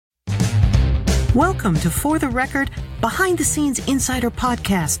Welcome to For the Record, Behind the Scenes Insider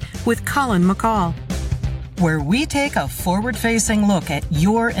Podcast with Colin McCall, where we take a forward-facing look at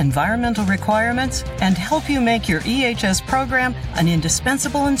your environmental requirements and help you make your EHS program an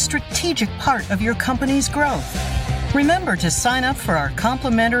indispensable and strategic part of your company's growth. Remember to sign up for our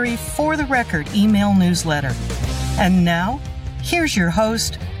complimentary For the Record email newsletter. And now, here's your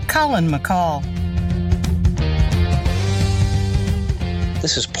host, Colin McCall.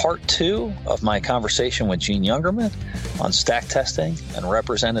 This is part 2 of my conversation with Gene Youngerman on stack testing and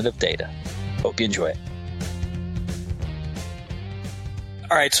representative data. Hope you enjoy it.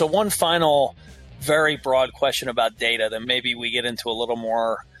 All right, so one final very broad question about data, then maybe we get into a little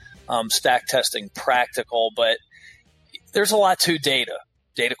more stack testing practical, but there's a lot to data.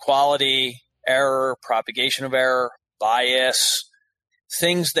 Data quality, error, propagation of error, bias,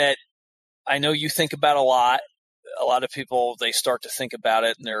 things that I know you think about a lot. A lot of people, they start to think about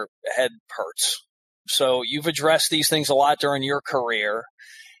it and their head hurts. So you've addressed these things a lot during your career.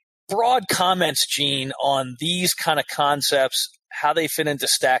 Broad comments, Gene, on these kind of concepts, how they fit into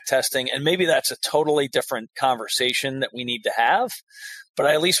stack testing, and maybe that's a totally different conversation that we need to have. But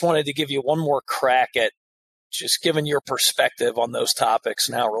I at least wanted to give you one more crack at just giving your perspective on those topics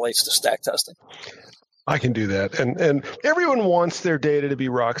and how it relates to stack testing. I can do that. And everyone wants their data to be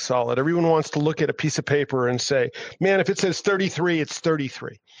rock solid. Everyone wants to look at a piece of paper and say, man, if it says 33, it's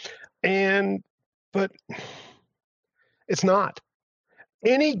 33. But it's not.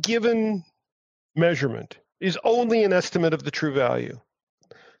 Any given measurement is only an estimate of the true value.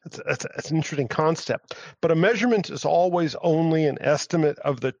 That's an interesting concept. But a measurement is always only an estimate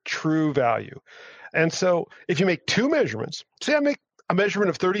of the true value. And so if you make two measurements, say I make a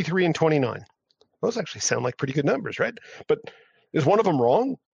measurement of 33 and 29. Those actually sound like pretty good numbers, right? But is one of them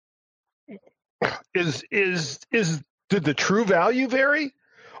wrong? Did the true value vary?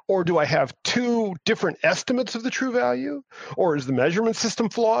 Or do I have two different estimates of the true value? Or is the measurement system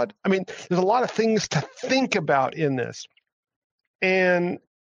flawed? I mean, there's a lot of things to think about in this. And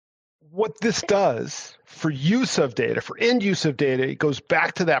what this does for use of data, for end use of data, it goes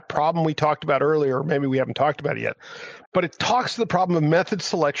back to that problem we talked about earlier, or maybe we haven't talked about it yet. But it talks to the problem of method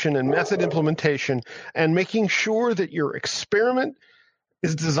selection and method implementation and making sure that your experiment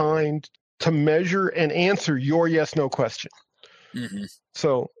is designed to measure and answer your yes/no question. Mm-hmm.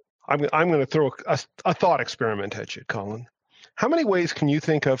 So I'm going to throw a thought experiment at you, Colin. How many ways can you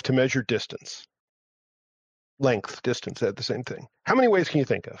think of to measure distance? Length, distance, they're the same thing. How many ways can you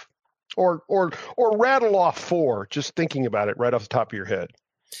think of? Or rattle off 4, just thinking about it right off the top of your head.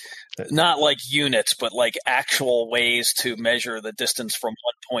 Not like units, but like actual ways to measure the distance from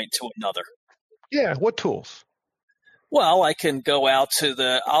one point to another. Yeah, what tools? Well, I can go out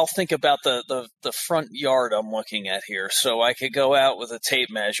to I'll think about the front yard I'm looking at here. So I could go out with a tape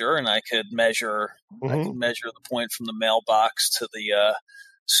measure and I could measure the point from the mailbox to the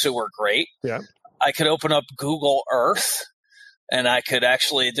sewer grate. Yeah. I could open up Google Earth and I could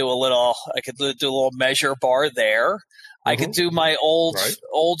actually do a little measure bar there. I could do my old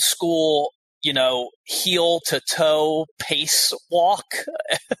school, heel to toe pace walk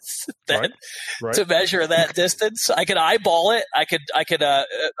to measure that distance. I could eyeball it. I could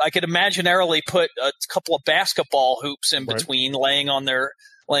imaginarily put a couple of basketball hoops in between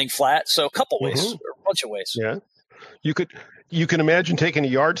laying flat. So a couple ways, or a bunch of ways. Yeah. You can imagine taking a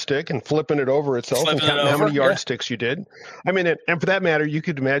yardstick and flipping it over itself and counting how many yardsticks you did. I mean, and for that matter, you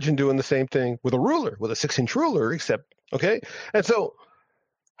could imagine doing the same thing with a ruler, with a 6-inch ruler, okay? And so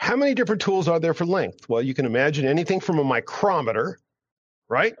how many different tools are there for length? Well, you can imagine anything from a micrometer,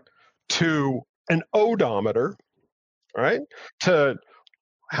 right, to an odometer, right, to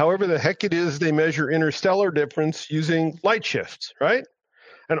however the heck it is they measure interstellar difference using light shifts, right?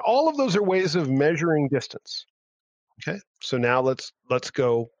 And all of those are ways of measuring distance. Okay, so now let's ask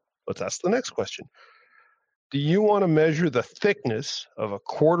the next question. Do you want to measure the thickness of a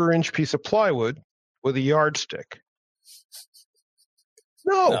 1/4-inch piece of plywood with a yardstick?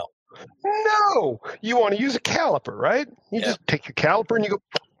 No. You want to use a caliper, right? You just take your caliper and you go,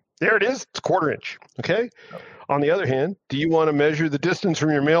 there it is, it's 1/4-inch, okay? Yep. On the other hand, do you want to measure the distance from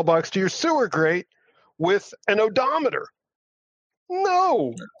your mailbox to your sewer grate with an odometer?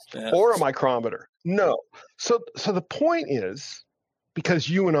 No. Yeah. Or a micrometer? No. So the point is, because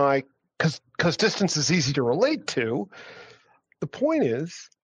you and I, because distance is easy to relate to, the point is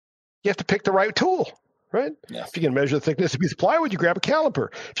you have to pick the right tool, right? Yeah. If you can measure the thickness of a piece of plywood, you grab a caliper.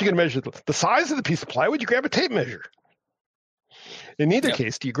 If you can measure the size of the piece of plywood, you grab a tape measure. In neither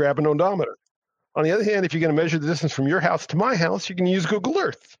case do you grab an odometer. On the other hand, if you're going to measure the distance from your house to my house, you can use Google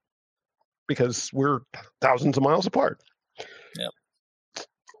Earth because we're thousands of miles apart. Yeah.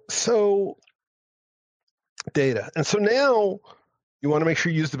 So data. And so now you want to make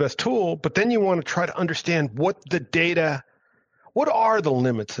sure you use the best tool, but then you want to try to understand what are the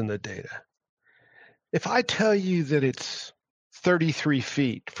limits in the data? If I tell you that it's 33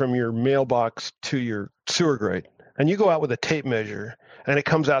 feet from your mailbox to your sewer grate, and you go out with a tape measure and it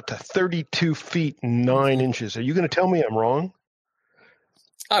comes out to 32 feet 9 inches, are you going to tell me I'm wrong?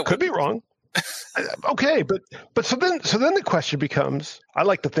 I could be wrong. Okay, but so then the question becomes, I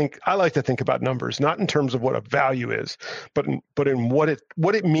like to think about numbers, not in terms of what a value is, but in what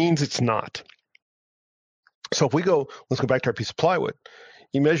it means it's not. So if let's go back to our piece of plywood.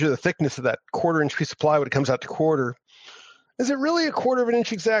 You measure the thickness of that 1/4 inch piece of plywood, it comes out to 1/4. Is it really a 1/4 of an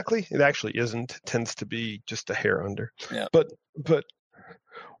inch exactly? It actually isn't. It tends to be just a hair under. Yeah. But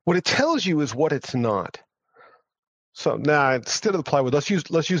what it tells you is what it's not. So now instead of the plywood, let's use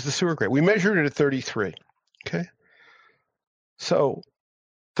the sewer grate. We measured it at 33. Okay. So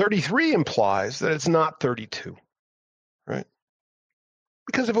 33 implies that it's not 32, right?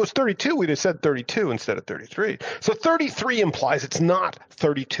 Because if it was 32, we'd have said 32 instead of 33. So 33 implies it's not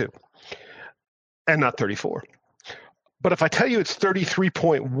 32 and not 34. But if I tell you it's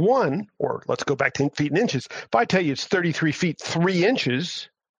 33.1, or let's go back 10 feet in inches, if I tell you it's 33 feet 3 inches,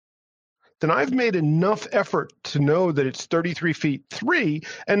 then I've made enough effort to know that it's 33 feet 3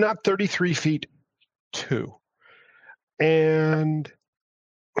 and not 33 feet 2. And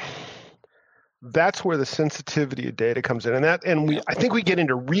that's where the sensitivity of data comes in. I think we get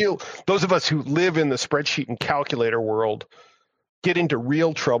into those of us who live in the spreadsheet and calculator world get into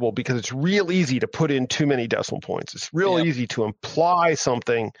real trouble because it's real easy to put in too many decimal points. It's real easy to imply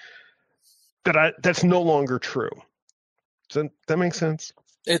something that's no longer true. Does that make sense?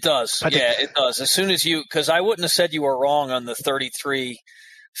 It does. It does. As soon as because I wouldn't have said you were wrong on the 33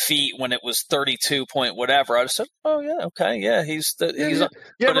 feet when it was 32 point whatever. I just said, oh yeah, okay, yeah,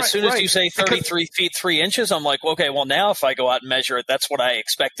 but as soon as you say 33 feet 3 inches, I'm like, okay, well now if I go out and measure it, that's what I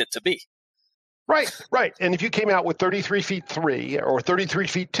expect it to be. Right. And if you came out with 33 feet 3 or 33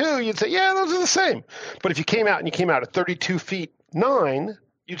 feet 2, you'd say, yeah, those are the same. But if you came out at 32 feet 9,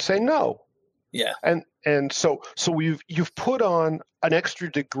 you'd say no. Yeah. And so you've put on an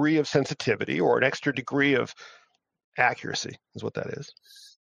extra degree of sensitivity or an extra degree of accuracy is what that is.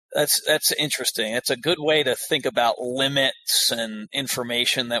 That's interesting. It's a good way to think about limits and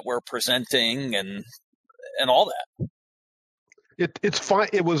information that we're presenting and all that. It's fine.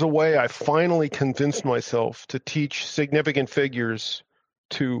 It was a way I finally convinced myself to teach significant figures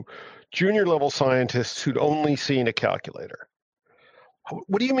to junior level scientists who'd only seen a calculator.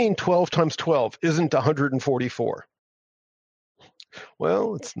 What do you mean 12 times 12 isn't 144?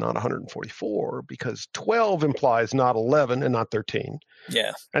 Well, it's not 144 because 12 implies not 11 and not 13.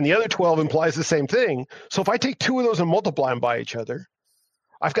 Yeah. And the other 12 implies the same thing. So if I take two of those and multiply them by each other,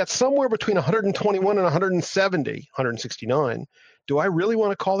 I've got somewhere between 121 and 170, 169. Do I really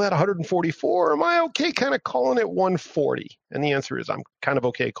want to call that 144? Or am I okay kind of calling it 140? And the answer is I'm kind of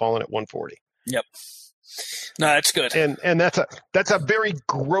okay calling it 140. Yep. No, that's good. And that's a very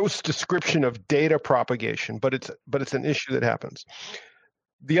gross description of data propagation, but it's an issue that happens.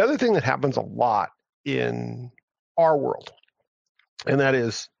 The other thing that happens a lot in our world, and that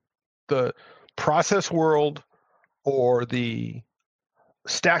is the process world or the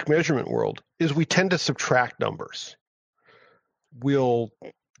stack measurement world, is we tend to subtract numbers. We'll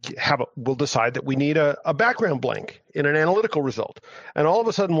decide that we need a background blank in an analytical result. And all of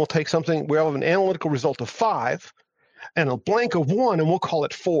a sudden we'll take something, we'll have an analytical result of 5 and a blank of 1 and we'll call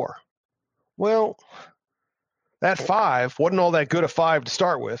it 4. Well, that 5 wasn't all that good a 5 to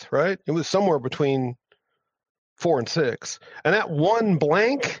start with, right? It was somewhere between 4 and 6. And that one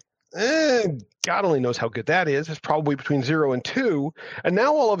blank, God only knows how good that is. It's probably between 0 and 2. And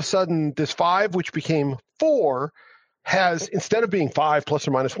now all of a sudden this 5, which became 4, has, instead of being 5 plus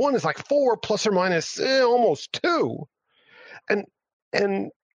or minus 1, is like 4 plus or minus almost 2.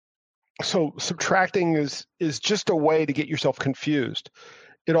 And so subtracting is just a way to get yourself confused.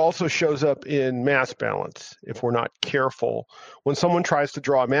 It also shows up in mass balance if we're not careful. When someone tries to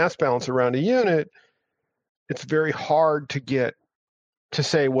draw a mass balance around a unit, it's very hard to get to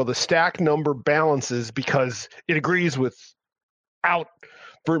say, well, the stack number balances because it agrees with out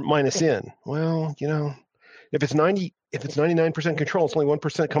minus in. Well, if it's 99% control, it's only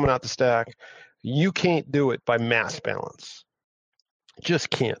 1% coming out the stack. You can't do it by mass balance. Just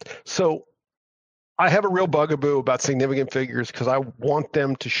can't. So I have a real bugaboo about significant figures because I want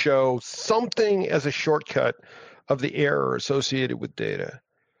them to show something as a shortcut of the error associated with data.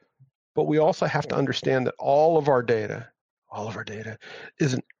 But we also have to understand that all of our data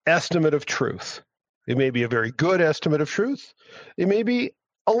is an estimate of truth. It may be a very good estimate of truth. It may be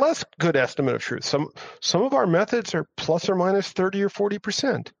a less good estimate of truth. Some of our methods are plus or minus 30 or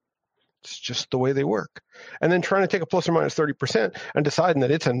 40%. It's just the way they work. And then trying to take a plus or minus 30% and deciding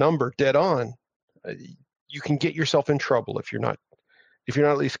that it's a number dead on, you can get yourself in trouble if you're not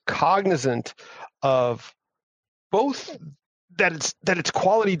at least cognizant of both that it's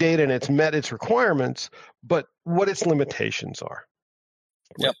quality data and it's met its requirements, but what its limitations are.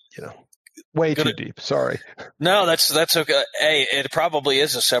 Yep. Way too deep. Sorry. No, that's okay. Hey, it probably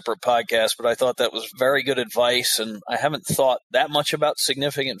is a separate podcast, but I thought that was very good advice, and I haven't thought that much about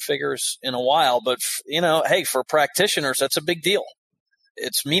significant figures in a while. But hey, for practitioners, that's a big deal.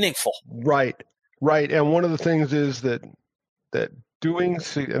 It's meaningful. Right. And one of the things is that doing,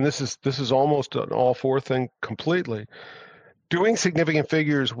 and this is almost an all four thing completely. Doing significant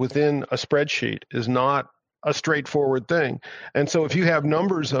figures within a spreadsheet is not a straightforward thing. And so if you have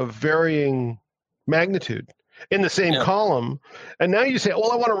numbers of varying magnitude in the same column, and now you say,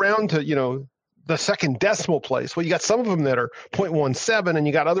 well, I want to round to, the second decimal place. Well, you got some of them that are 0.17 and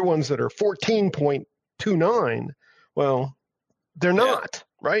you got other ones that are 14.29. Well, they're not,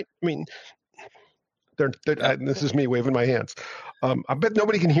 right? I mean, this is me waving my hands. I bet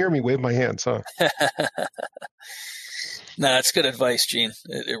nobody can hear me wave my hands, huh? No, that's good advice, Gene.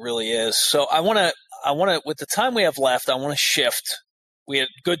 It really is. So I want to, with the time we have left, I want to shift. We had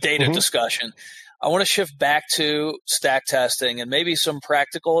good data discussion. I want to shift back to stack testing and maybe some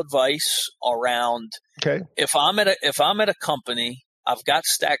practical advice around. Okay. If I'm at a company, I've got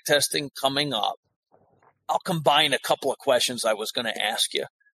stack testing coming up. I'll combine a couple of questions I was going to ask you.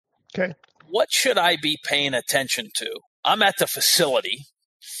 Okay. What should I be paying attention to? I'm at the facility.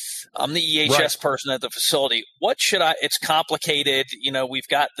 I'm the EHS person at the facility. What should I? It's complicated. We've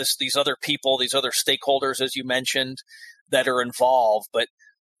got these other people, these other stakeholders, as you mentioned, that are involved. But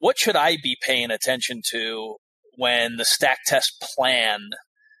what should I be paying attention to when the stack test plan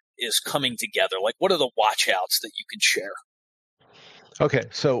is coming together? Like, what are the watch outs that you can share? Okay,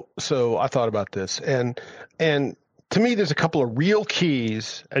 so I thought about this, and to me, there's a couple of real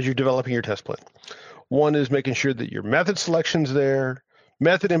keys as you're developing your test plan. One is making sure that your method selection's there,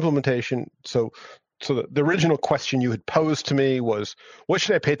 method implementation. So the original question you had posed to me was, what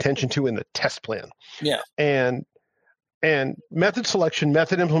should I pay attention to in the test plan? Yeah. And method selection,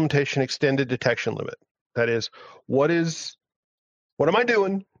 method implementation, extended detection limit. That is, what am I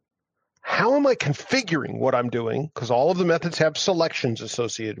doing? How am I configuring what I'm doing? Because all of the methods have selections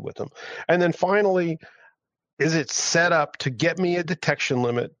associated with them. And then finally, is it set up to get me a detection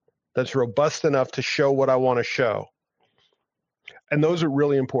limit that's robust enough to show what I want to show? And those are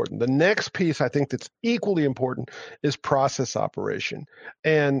really important. The next piece I think that's equally important is process operation.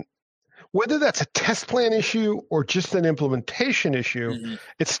 And whether that's a test plan issue or just an implementation issue,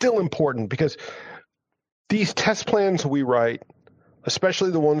 it's still important because these test plans we write,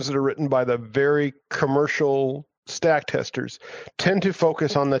 especially the ones that are written by the very commercial stack testers, tend to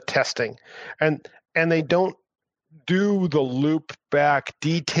focus on the testing. And they don't do the loop back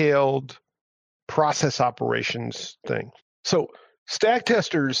detailed process operations thing. So stack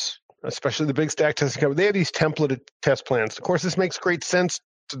testers, especially the big stack testing company, they have these templated test plans. Of course, this makes great sense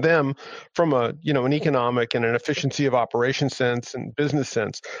to them from an economic and an efficiency of operation sense and business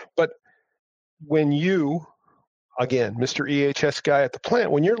sense. But when you, again, Mr. EHS guy at the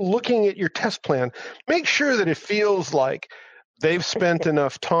plant, when you're looking at your test plan, make sure that it feels like they've spent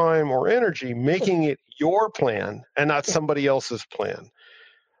enough time or energy making it your plan and not somebody else's plan.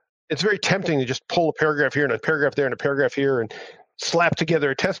 It's very tempting to just pull a paragraph here and a paragraph there and a paragraph here and slap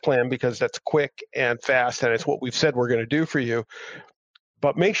together a test plan because that's quick and fast and it's what we've said we're going to do for you.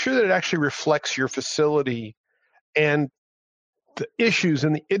 But make sure that it actually reflects your facility and the issues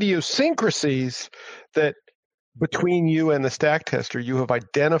and the idiosyncrasies that between you and the stack tester you have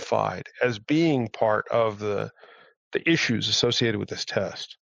identified as being part of the issues associated with this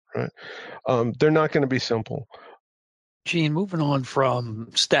test, right? They're not going to be simple. Gene, moving on from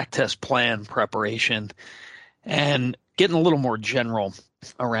stack test plan preparation and getting a little more general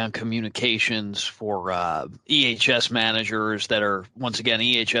around communications for EHS managers that are, once again,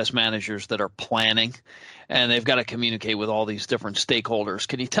 EHS managers that are planning, and they've got to communicate with all these different stakeholders.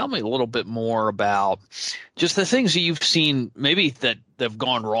 Can you tell me a little bit more about just the things that you've seen maybe that have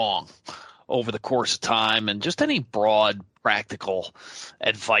gone wrong over the course of time and just any broad practical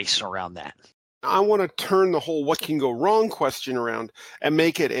advice around that? I want to turn the whole what can go wrong question around and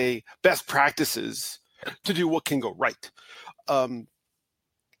make it a best practices to do what can go right.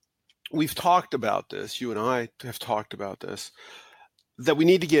 We've talked about this. You and I have talked about this. that we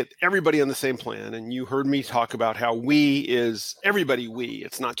need to get everybody on the same plan. And you heard me talk about how we is everybody we.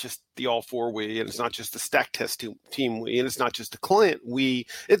 It's not just the all four we, and it's not just the stack test team we, and it's not just the client we.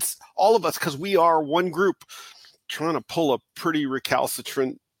 It's all of us, because we are one group trying to pull a pretty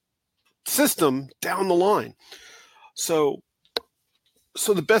recalcitrant system down the line. So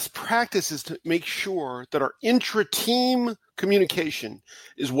the best practice is to make sure that our intra-team communication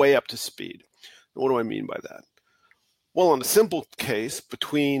is way up to speed. What do I mean by that? Well, on a simple case,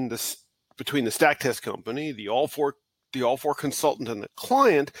 between the stack test company, the all four consultant, and the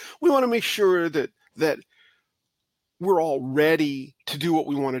client, we want to make sure that we're all ready to do what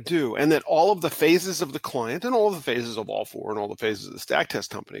we want to do, and that all of the phases of the client and all of the phases of all four and all the phases of the stack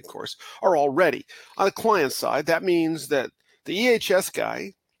test company, of course, are all ready. On the client side, that means that the EHS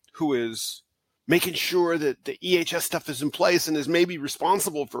guy, who is making sure that the EHS stuff is in place and is maybe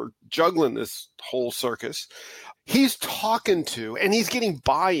responsible for juggling this whole circus, he's talking to, and he's getting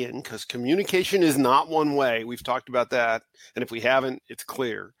buy-in, because communication is not one way. We've talked about that. And if we haven't, it's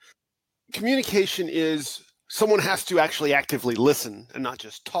clear. Communication is someone has to actually actively listen and not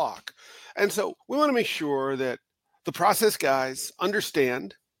just talk. And so we want to make sure that the process guys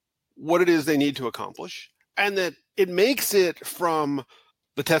understand what it is they need to accomplish, and that it makes it from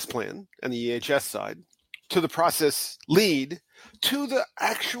the test plan and the EHS side to the process lead to the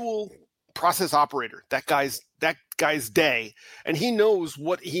actual process operator, that guy's day, and he knows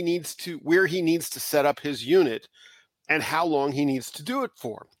where he needs to set up his unit and how long he needs to do it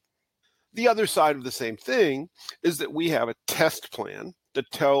for. The other side of the same thing is that we have a test plan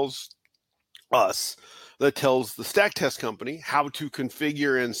that tells the stack test company how to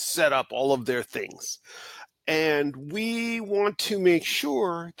configure and set up all of their things. And we want to make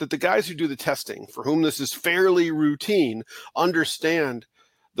sure that the guys who do the testing, for whom this is fairly routine, understand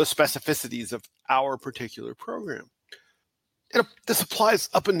the specificities of our particular program. And this applies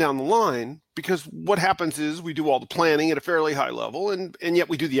up and down the line, because what happens is we do all the planning at a fairly high level, and yet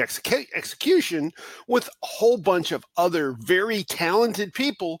we do the execution with a whole bunch of other very talented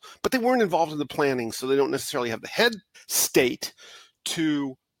people, but they weren't involved in the planning, so they don't necessarily have the head state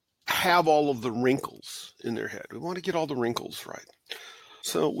to have all of the wrinkles in their head. We want to get all the wrinkles right.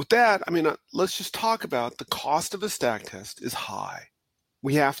 So with that, let's just talk about the cost of a stack test is high.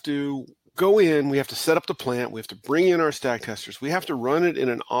 We have to go in, we have to set up the plant, we have to bring in our stack testers, we have to run it in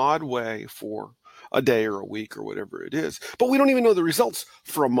an odd way for a day or a week or whatever it is, but we don't even know the results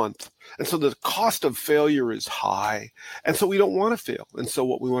for a month. And so the cost of failure is high, and so we don't want to fail. And so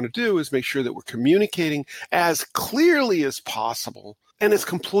what we want to do is make sure that we're communicating as clearly as possible and as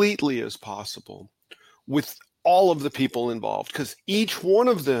completely as possible with all of the people involved, because each one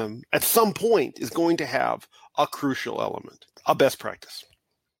of them at some point is going to have a crucial element, a best practice.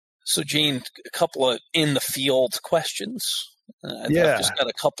 So, Gene, a couple of in-the-field questions. I've just got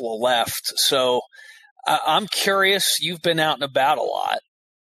a couple of left. So I'm curious, you've been out and about a lot.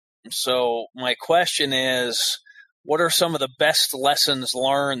 So my question is, what are some of the best lessons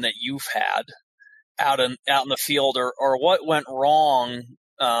learned that you've had out in the field, or what went wrong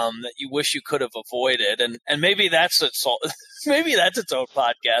that you wish you could have avoided? And maybe that's its own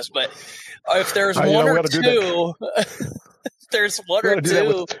podcast, but if there's one or two... There's one or two. I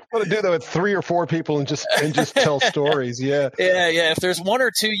want to do that with 3 or 4 people and just tell stories. Yeah. Yeah. If there's one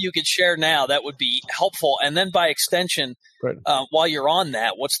or two you could share now, that would be helpful. And then by extension, right. While you're on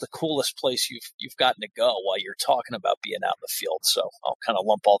that, what's the coolest place you've gotten to go while you're talking about being out in the field? So I'll kind of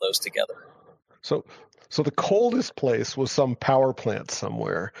lump all those together. So the coldest place was some power plant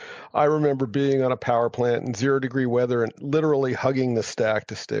somewhere. I remember being on a power plant in 0-degree weather and literally hugging the stack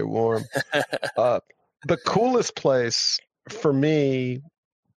to stay warm. The coolest place for me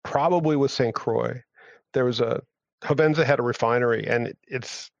probably was St. Croix. There was Hovensa had a refinery, and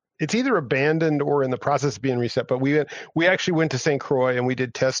it's either abandoned or in the process of being reset. But we actually went to St. Croix and we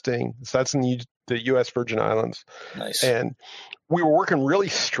did testing. So that's in the U.S. Virgin Islands. Nice. And we were working really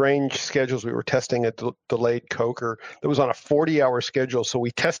strange schedules. We were testing at the delayed coker that was on a 40-hour schedule. So we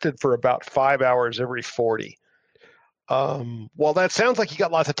tested for about 5 hours every 40. While that sounds like you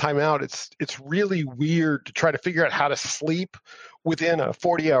got lots of time out, it's really weird to try to figure out how to sleep within a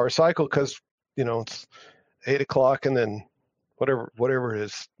 40-hour cycle, because it's 8 o'clock and then whatever it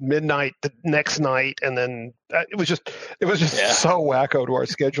is, midnight the next night, and then it was just so wacko to our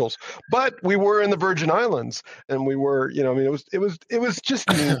schedules. But we were in the Virgin Islands, and we were it was just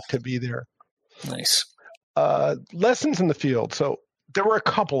neat to be there. Nice. Lessons in the field. So there were a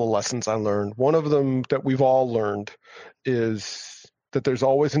couple of lessons I learned. One of them that we've all learned is that there's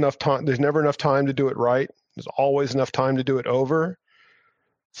always enough time. There's never enough time to do it right. There's always enough time to do it over.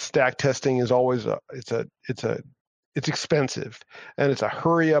 Stack testing is always it's a it's expensive, and it's a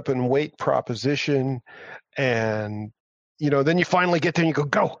hurry up and wait proposition. And, then you finally get there and you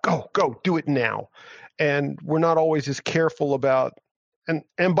go, do it now. And we're not always as careful about,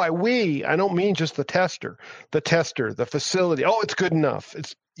 and by we, I don't mean just the tester, the facility. Oh, it's good enough.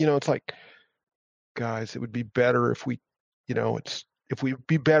 It's, it's like, guys, it would be better if we, if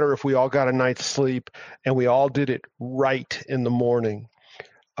we all got a night's sleep and we all did it right in the morning.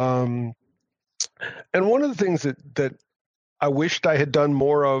 And one of the things that I wished I had done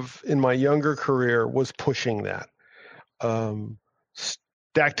more of in my younger career was pushing that.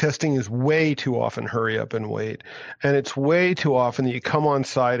 Stack testing is way too often hurry up and wait. And it's way too often that you come on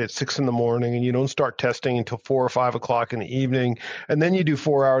site at 6 a.m. and you don't start testing until 4 or 5 o'clock in the evening. And then you do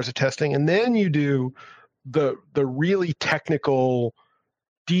 4 hours of testing. And then you do the really technical,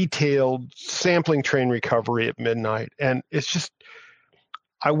 detailed sampling train recovery at midnight. And it's just,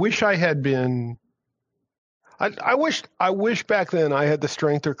 I wish I had been, I wish back then I had the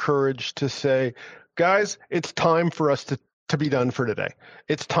strength or courage to say, guys, it's time for us to be done for today.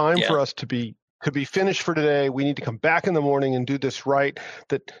 It's time for us to be finished for today. We need to come back in the morning and do this right.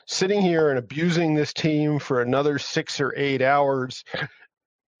 That sitting here and abusing this team for another 6 or 8 hours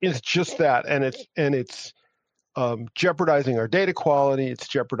is just that. And it's jeopardizing our data quality. It's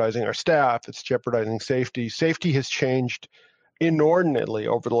jeopardizing our staff. It's jeopardizing safety. Safety has changed inordinately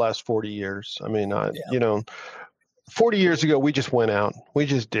over the last 40 years. I mean, 40 years ago, we just went out. We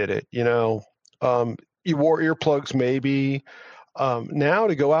just did it, You wore earplugs maybe. Now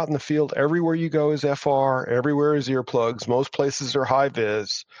to go out in the field, everywhere you go is FR, everywhere is earplugs. Most places are high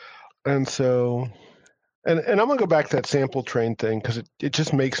vis. And so, and I'm going to go back to that sample train thing because it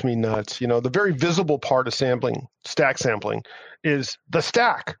just makes me nuts. The very visible part of stack sampling is the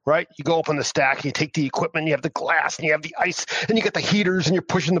stack, right? You go up on the stack, and you take the equipment, you have the glass, and you have the ice, and you got the heaters, and you're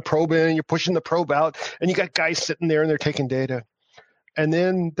pushing the probe in, and you're pushing the probe out, and you got guys sitting there, and they're taking data. And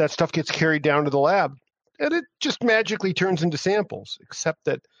then that stuff gets carried down to the lab. And it just magically turns into samples, except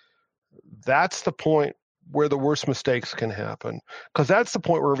that that's the point where the worst mistakes can happen, because that's the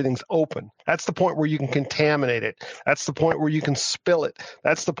point where everything's open. That's the point where you can contaminate it. That's the point where you can spill it.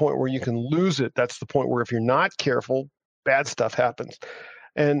 That's the point where you can lose it. That's the point where if you're not careful, bad stuff happens.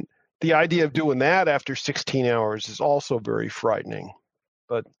 And the idea of doing that after 16 hours is also very frightening.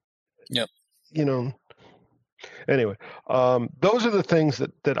 But, anyway, those are the things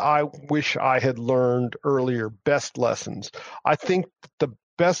that I wish I had learned earlier, best lessons. I think the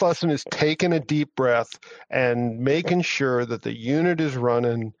best lesson is taking a deep breath and making sure that the unit is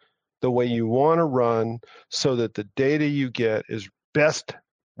running the way you want to run so that the data you get is best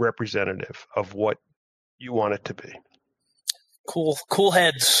representative of what you want it to be. Cool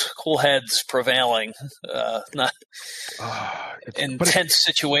heads prevailing, not intense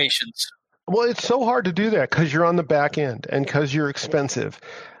situations. Well, it's so hard to do that because you're on the back end and because you're expensive.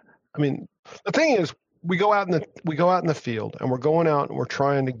 I mean, the thing is, we go out in the field and we're going out and we're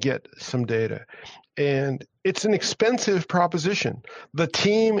trying to get some data, and it's an expensive proposition. The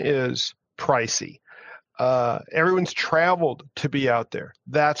team is pricey. Everyone's traveled to be out there.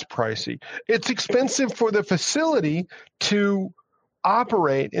 That's pricey. It's expensive for the facility to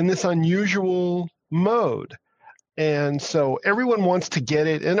operate in this unusual mode. And so everyone wants to get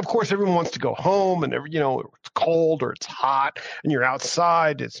it. And of course, everyone wants to go home, and it's cold or it's hot and you're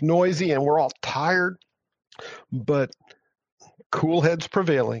outside, it's noisy and we're all tired. But cool heads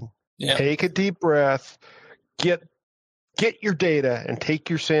prevailing. Yeah. Take a deep breath, get your data and take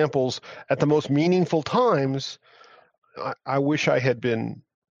your samples at the most meaningful times. I wish I had been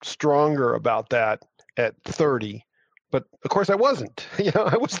stronger about that at 30, but of course I wasn't.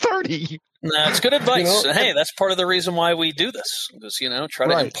 I was 30. That's good advice. Hey, that's part of the reason why we do this. Is, try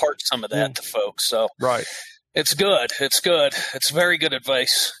to impart some of that to folks. So it's good. It's very good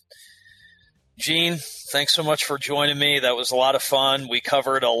advice. Gene, thanks so much for joining me. That was a lot of fun. We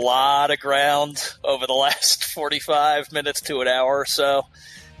covered a lot of ground over the last 45 minutes to an hour or so.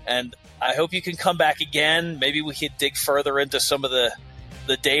 And I hope you can come back again. Maybe we could dig further into some of the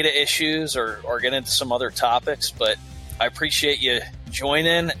data issues or get into some other topics. But I appreciate you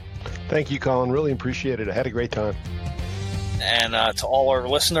joining. Thank you, Colin. Really appreciate it. I had a great time. And to all our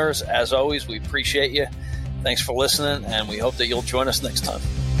listeners, as always, we appreciate you. Thanks for listening, and we hope that you'll join us next time.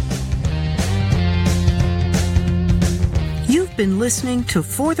 You've been listening to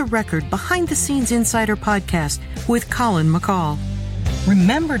For the Record Behind the Scenes Insider Podcast with Colin McCall.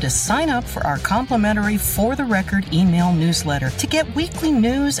 Remember to sign up for our complimentary For the Record email newsletter to get weekly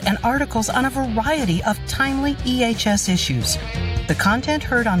news and articles on a variety of timely EHS issues. The content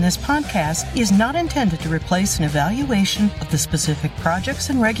heard on this podcast is not intended to replace an evaluation of the specific projects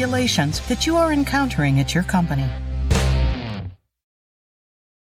and regulations that you are encountering at your company.